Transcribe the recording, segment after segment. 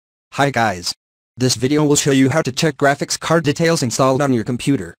Hi guys. This video will show you how to check graphics card details installed on your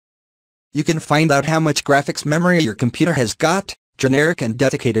computer. You can find out how much graphics memory your computer has got, generic and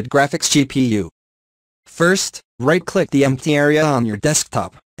dedicated graphics GPU. First, right-click the empty area on your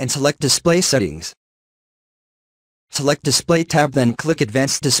desktop, and select Display Settings. Select Display tab, then click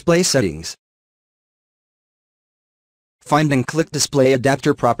Advanced Display Settings. Find and click Display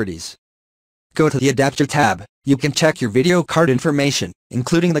Adapter Properties. Go to the Adapter tab. You can check your video card information,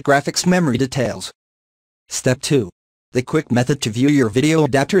 including the graphics memory details. Step 2. The quick method to view your video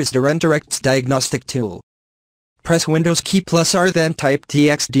adapter is to run Directs Diagnostic tool. Press Windows key plus R, then type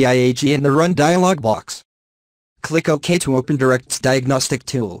DXDIAG in the Run dialog box. Click OK to open Directs Diagnostic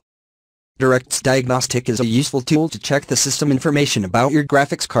tool. Directs Diagnostic is a useful tool to check the system information about your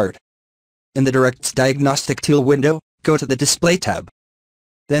graphics card. In the Directs Diagnostic tool window, go to the Display tab.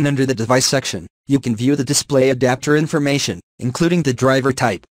 Then under the Device section, you can view the display adapter information, including the driver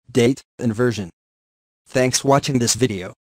type, date, and version. Thanks for watching this video.